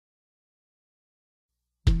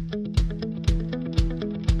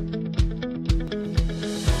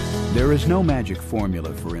There is no magic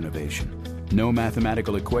formula for innovation, no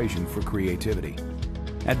mathematical equation for creativity.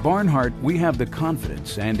 At Barnhart, we have the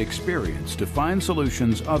confidence and experience to find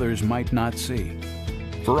solutions others might not see.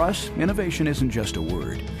 For us, innovation isn't just a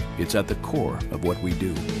word, it's at the core of what we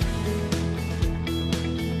do.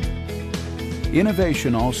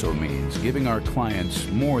 Innovation also means giving our clients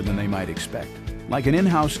more than they might expect, like an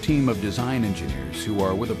in-house team of design engineers who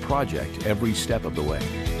are with a project every step of the way.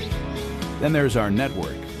 Then there's our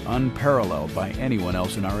network, unparalleled by anyone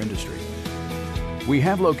else in our industry. We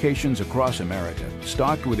have locations across America,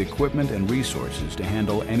 stocked with equipment and resources to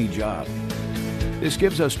handle any job. This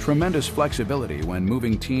gives us tremendous flexibility when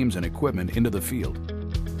moving teams and equipment into the field.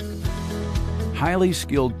 Highly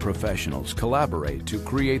skilled professionals collaborate to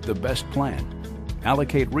create the best plan,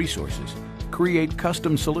 allocate resources, create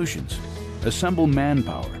custom solutions, assemble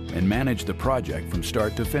manpower, and manage the project from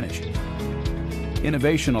start to finish.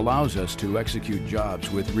 Innovation allows us to execute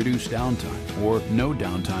jobs with reduced downtime or no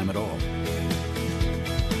downtime at all.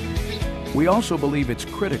 We also believe it's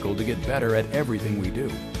critical to get better at everything we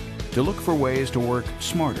do, to look for ways to work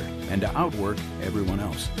smarter and to outwork everyone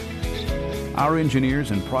else. Our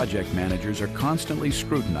engineers and project managers are constantly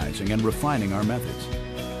scrutinizing and refining our methods.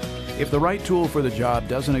 If the right tool for the job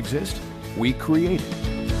doesn't exist, we create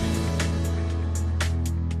it.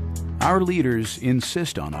 Our leaders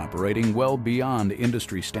insist on operating well beyond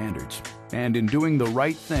industry standards and in doing the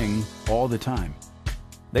right thing all the time.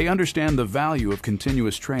 They understand the value of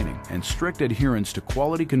continuous training and strict adherence to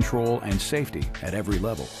quality control and safety at every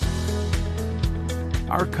level.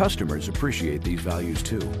 Our customers appreciate these values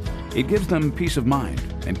too. It gives them peace of mind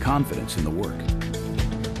and confidence in the work.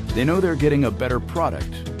 They know they're getting a better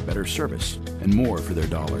product, better service, and more for their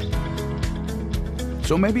dollar.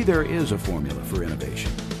 So maybe there is a formula for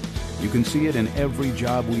innovation. You can see it in every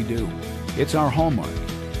job we do. It's our hallmark.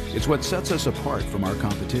 It's what sets us apart from our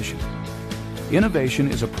competition. Innovation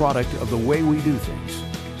is a product of the way we do things,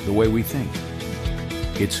 the way we think.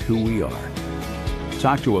 It's who we are.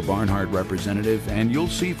 Talk to a Barnhart representative and you'll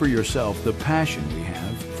see for yourself the passion we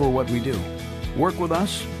have for what we do. Work with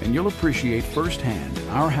us and you'll appreciate firsthand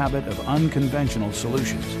our habit of unconventional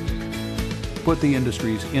solutions. Put the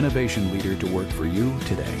industry's innovation leader to work for you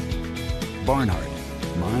today. Barnhart.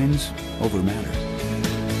 Minds over matter.